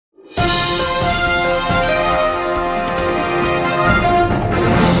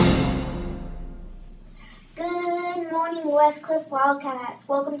Westcliff Wildcats.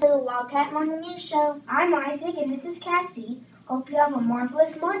 Welcome to the Wildcat Morning News Show. I'm Isaac and this is Cassie. Hope you have a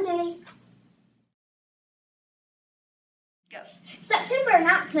marvelous Monday. Go. September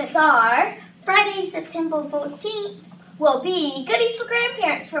announcements are Friday, September 14th will be goodies for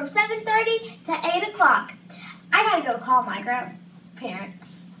grandparents from 7:30 to 8 o'clock. I gotta go call my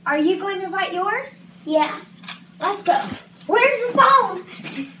grandparents. Are you going to invite yours? Yeah. Let's go. Where's the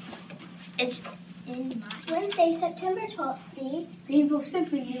phone? It's in my... Wednesday, September 12th, the Greenville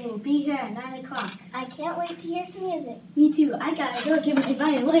Symphony will be here at 9 o'clock. I can't wait to hear some music. Me too. I gotta go get my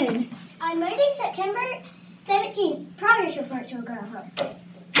violin. On Monday, September 17th, progress reports will go home.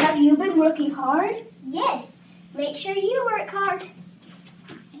 Have you been working hard? Yes. Make sure you work hard.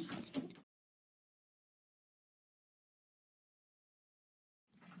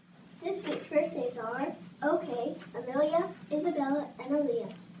 This week's birthdays are Okay, Amelia, Isabella, and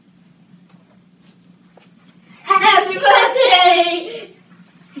Aaliyah. Happy birthday!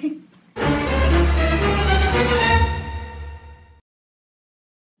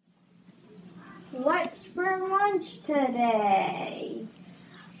 What's for lunch today?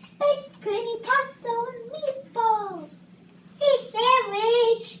 Baked pretty pasta and meatballs. Fish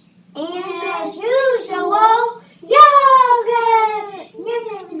sandwich. And as usual, yogurt. Yum,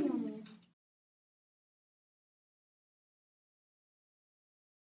 yum, yum.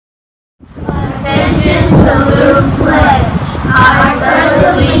 Attention, salute, pledge. I pledge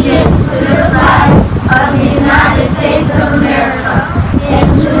allegiance to the flag of the United States of America and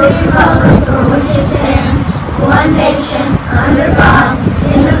to the republic for which it stands, one nation, under God,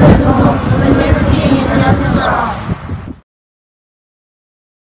 indivisible, with liberty and justice for all.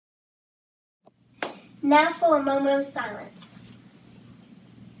 Now for a moment of silence.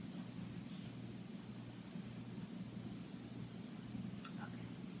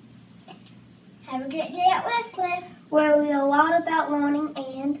 Have a great day at Westcliff, Where we are a lot about learning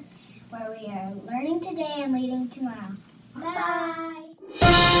and where we are learning today and leading tomorrow.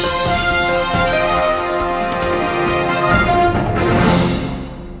 bye.